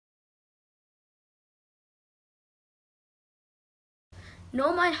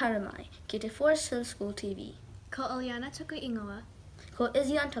No mai haramai, ki te Forest Hill School TV. Ko Oliana tuku ingoa. Ko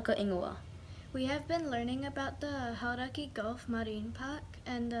Izian tuku ingoa. We have been learning about the Hauraki Gulf Marine Park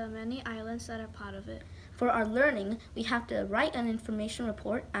and the many islands that are part of it. For our learning, we have to write an information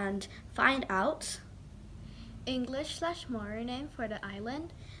report and find out English/Maori name for the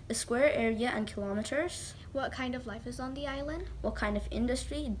island, the square area and kilometers, what kind of life is on the island, what kind of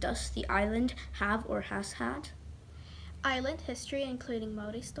industry does the island have or has had, island history including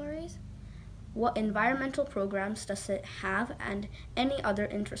Motu stories, what environmental programs does it have, and any other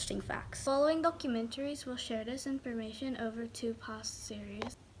interesting facts. Following documentaries will share this information over 2 past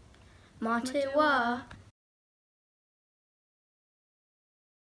series. Motu wa.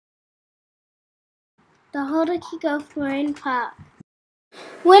 The Hauraki Gulf Marine Park.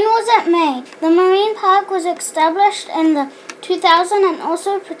 When was it made? The marine park was established in the 2000 and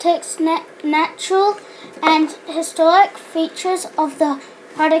also protects natural and historic features of the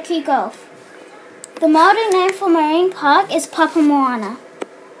Hauraki Gulf. The Maori name for marine park is Papa Moana.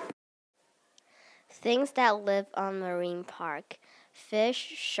 Things that live on marine park: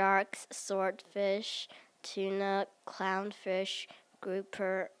 fish, sharks, swordfish, tuna, clownfish,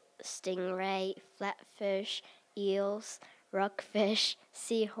 grouper, stingray, flatfish, eels, rockfish,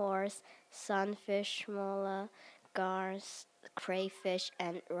 seahorse, sunfish, mola, gars, crayfish,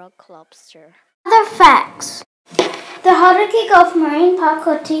 and rock lobster. Other facts. The Hauraki Gulf Marine Park,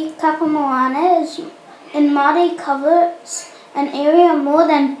 or Tikapa Moana, is in Māori covers an area of more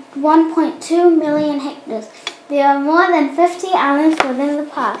than 1.2 million hectares. There are more than 50 islands within the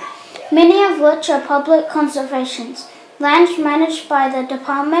park, many of which are public conservations, lands managed by the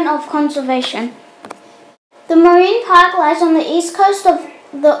Department of Conservation. The marine park lies on the east coast of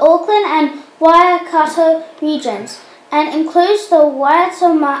the Auckland and Waikato regions and includes the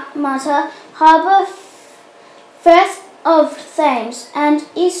Waitemata Harbour, Firth of Thames, and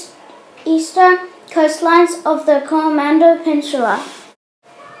eastern coastlines of the Coromandel Peninsula.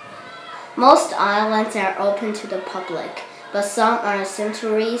 Most islands are open to the public, but some are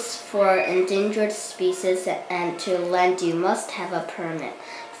sanctuaries for endangered species, and to land you must have a permit.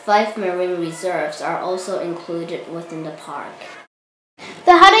 5 marine reserves are also included within the park.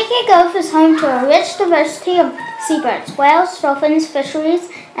 The Hauraki Gulf is home to a rich diversity of seabirds, whales, dolphins, fisheries,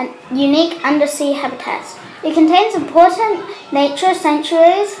 and unique undersea habitats. It contains important nature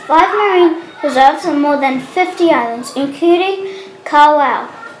sanctuaries, 5 marine reserves, and more than 50 islands, including Kauai,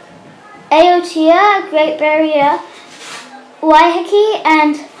 Aotea, Great Barrier, Waiheke,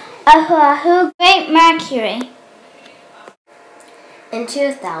 and Ahuahu Great Mercury. In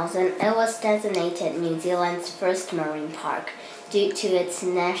 2000, it was designated New Zealand's first marine park due to its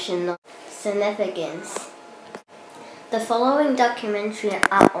national significance. The following documentary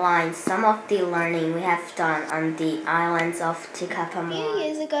outlines some of the learning we have done on the islands of Tikapa. A few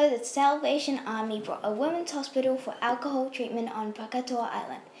years ago, the Salvation Army brought a women's hospital for alcohol treatment on Pakatoa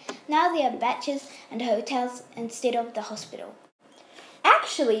Island. Now there are batches and hotels instead of the hospital.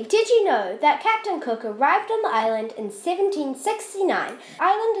 Actually, did you know that Captain Cook arrived on the island in 1769? The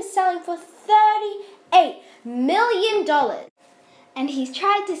island is selling for $38 million. And he's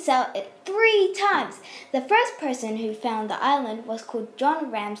tried to sell it 3 times. The first person who found the island was called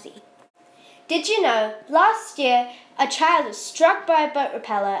John Ramsay. Did you know, last year, a child was struck by a boat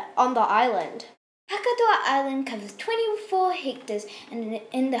propeller on the island? Pakatoa Island covers 24 hectares in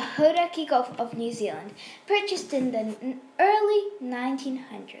the Hauraki Gulf of New Zealand, purchased in the early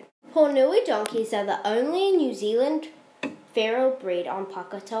 1900s. Honui donkeys are the only New Zealand feral breed on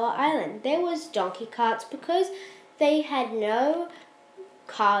Pakatoa Island. There was donkey carts because they had no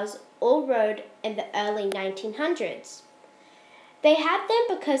cars or road in the early 1900s. They had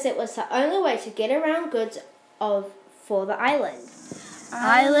them because it was the only way to get around goods for the island.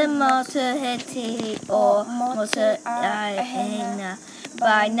 Island Motu or Motu Ahena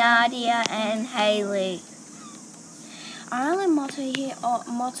by Nadia and Haley. Island Motu or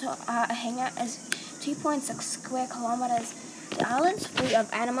Motu Ahena is 2.6 square kilometers. The island's free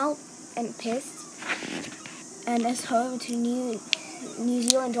of animal and pests and is home to New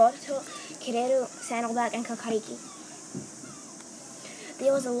Zealand turtle, kereru, saddleback, and kakariki.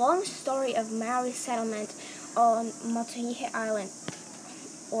 There was a long story of Maori settlement on Motuihe Island,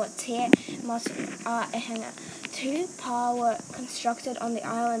 or Te Motu Ahena. 2 pā were constructed on the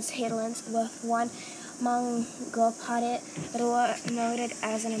island's headlands, with one Mangopare Roa noted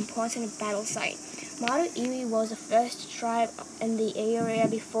as an important battle site. Maru Iwi was the first tribe in the area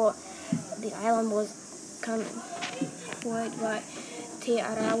before the island was conquered by Te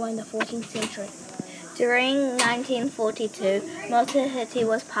Arawa in the 14th century. During 1942, Motuhiti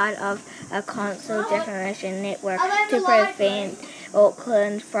was part of a console defamation network to prevent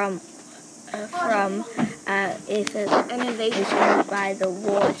Auckland from invasion by the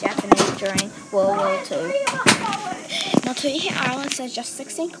Japanese during World War II. Motu Island is just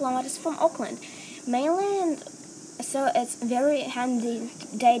 16 kilometers from Auckland mainland, so it's a very handy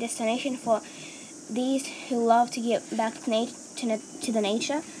day destination for these who love to get back to the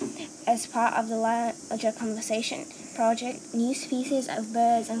nature. As part of the larger conservation project, new species of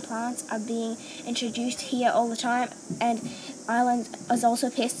birds and plants are being introduced here all the time, and island is also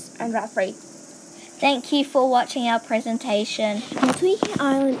pest and rat-free. Thank you for watching our presentation. Motu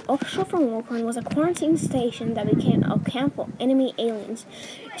Island, offshore from Auckland, was a quarantine station that became a camp for enemy aliens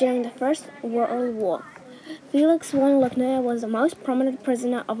during the First World War. Felix von Luckner was the most prominent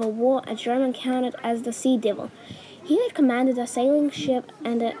prisoner of war, a German counted as the Sea Devil. He had commanded a sailing ship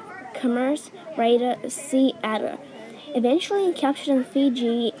and a commerce raider, Sea Adder, eventually captured in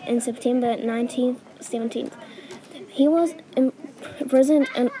Fiji in September 1917. He was imprisoned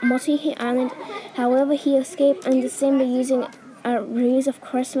on Motu Island. However, he escaped in December using a ruse of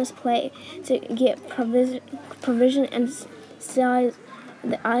Christmas play to get provision and size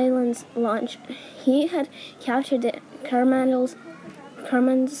the island's lunch. He had captured the Coromandels,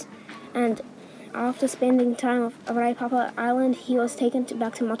 and after spending time on Raipapa Island, he was taken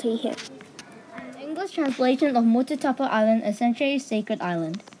back to Motu. English translation of Motu Island is essentially sacred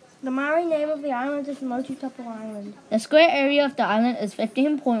island. The Maori name of the island is Motu Island. The square area of the island is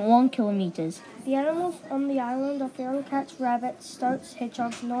 15.1 kilometers. The animals on the island are feral cats, rabbits, stoats,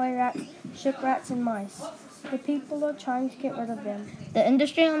 hedgehogs, noi rats, ship rats, and mice. The people are trying to get rid of them. The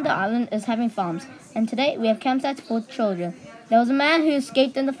industry on the island is having farms, and today we have campsites for children. There was a man who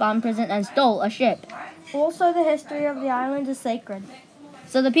escaped in the farm prison and stole a ship. Also, the history of the island is sacred.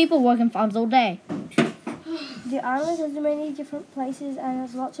 So the people work in farms all day. The island has many different places and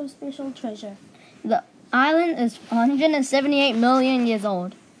has lots of special treasure. The island is 178 million years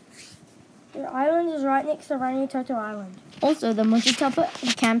old. The island is right next to Rangitoto Island. Also, the Motu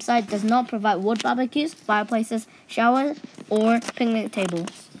campsite does not provide wood barbecues, fireplaces, showers, or picnic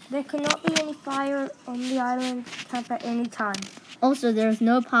tables. There cannot be any fire on the island camp at any time. Also, there is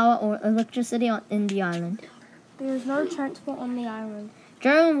no power or electricity in the island. There is no transport on the island.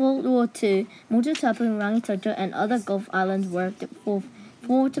 During World War II, Motu, Rangitoto, and other Gulf islands were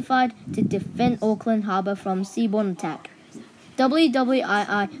fortified to defend Auckland Harbour from seaborne attack.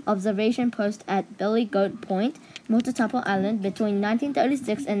 WWII observation post at Billy Goat Point, Motu Island, between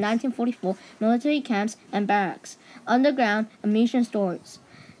 1936 and 1944, military camps and barracks, underground ammunition stores.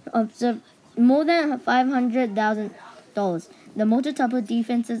 More than $500,000. The Motu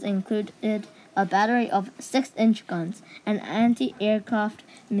defenses included a battery of 6-inch guns and anti-aircraft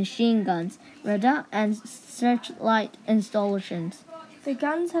machine guns, radar and searchlight installations. The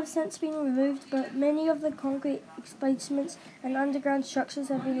guns have since been removed, but many of the concrete emplacements and underground structures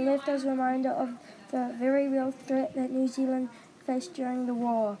have been left as a reminder of the very real threat that New Zealand faced during the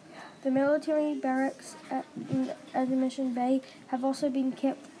war. The military barracks at Admission Bay have also been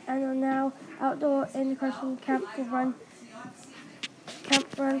kept and are now outdoor education camp run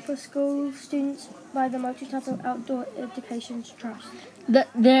for school students by the Motu Outdoor Education Trust.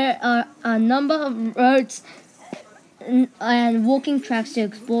 There are a number of roads and walking tracks to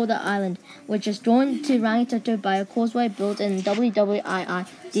explore the island, which is joined to Rangitoto by a causeway built in WWII.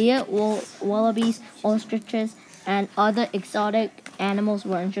 Deer, wallabies, ostriches, and other exotic animals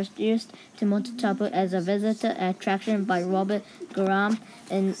were introduced to Motu as a visitor attraction by Robert Graham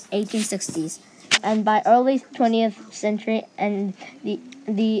in 1860s. And by early 20th century, and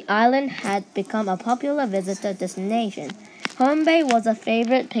the island had become a popular visitor destination. Home Bay was a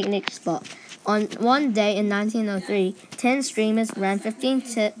favorite picnic spot. On one day in 1903, 10 streamers ran 15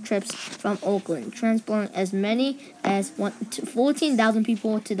 trips from Auckland, transporting as many as 14,000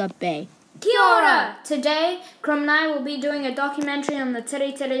 people to the bay. Kia ora! Today, Crum and I will be doing a documentary on the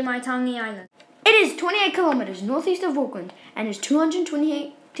Tere Maitangi Island. It is 28 kilometers northeast of Auckland and is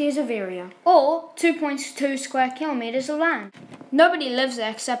 228 hectares of area, or 2.2 square kilometers of land. Nobody lives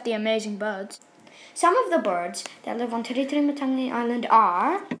there except the amazing birds. Some of the birds that live on Tere Maitangi Island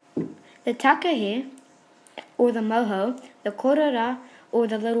are the takahe, or the moho, the korora, or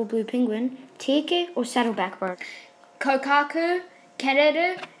the little blue penguin, teke, or saddleback bird, Kokaku,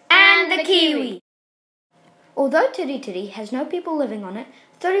 kereru, and the kiwi. Although Tiri has no people living on it,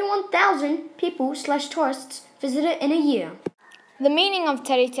 31,000 people/tourists visit it in a year. The meaning of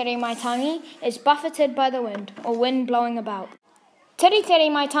Tere Maitangi is buffeted by the wind, or wind blowing about. Tere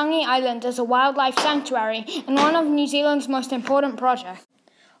Maitangi Island is a wildlife sanctuary and one of New Zealand's most important projects.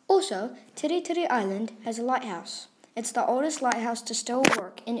 Also, Tere Island has a lighthouse. It's the oldest lighthouse to still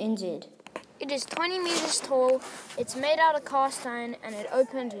work in NZ. It is 20 meters tall, it's made out of cast iron, and it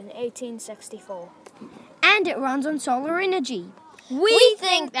opened in 1864. And it runs on solar energy. We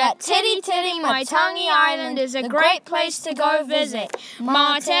think that Tiri Tiri Maitangi Island is a great place to go visit.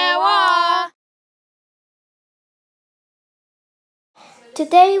 Mā te wā!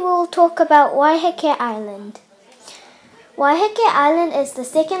 Today we'll talk about Waiheke Island. Waiheke Island is the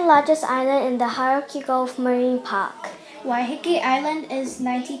second largest island in the Hauraki Gulf Marine Park. Waiheke Island is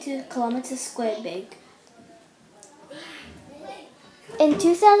 92 kilometers square big. In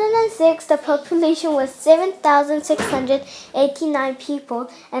 2006, the population was 7,689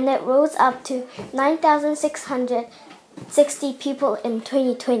 people, and it rose up to 9,660 people in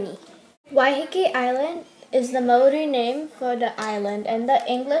 2020. Waiheke Island is the Motu name for the island, and the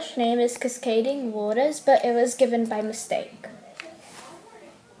English name is Cascading Waters, but it was given by mistake.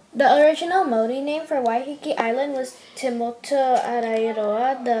 The original Motu name for Waiheke Island was Te Motu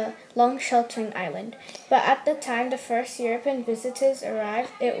Arairoa, the long sheltering island. But at the time the first European visitors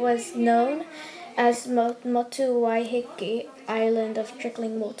arrived, it was known as Motu Waiheke, Island of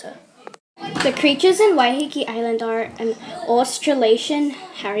trickling water. The creatures in Waiheke Island are an Australasian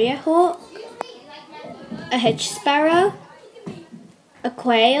harrier hawk, a hedge sparrow, a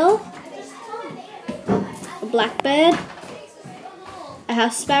quail, a blackbird, a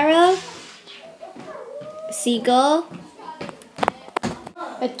house sparrow, a seagull,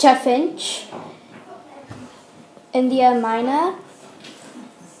 a chaffinch, India minor.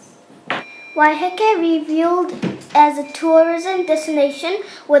 Waiheke revealed as a tourism destination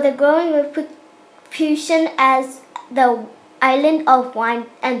with a growing reputation as the island of wine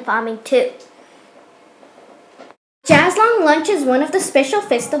and farming too. Jazz Long Lunch is one of the special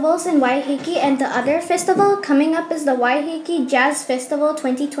festivals in Waiheke, and the other festival coming up is the Waiheke Jazz Festival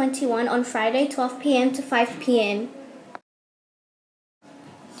 2021 on Friday 12 p.m. to 5 p.m.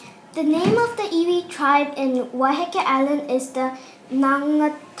 The name of the iwi tribe in Waiheke Island is the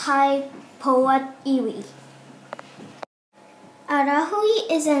Nangataipoa iwi. A rahui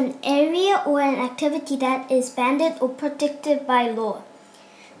is an area or an activity that is banned or protected by law.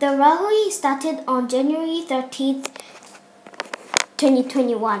 The rahui started on January 13th,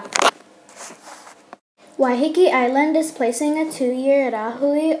 2021. Waiheke Island is placing a 2-year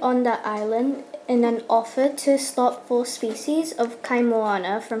rahui on the island in an offer to stop 4 species of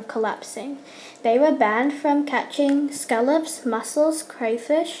Moana from collapsing. They were banned from catching scallops, mussels,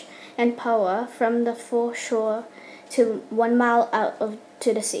 crayfish, and paua from the foreshore to 1 mile out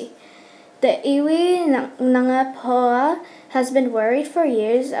to the sea. The iwi Nangapoa has been worried for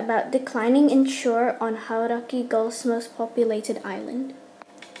years about declining inshore on Hauraki Gulf's most populated island.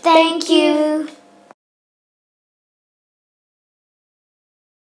 Thank you.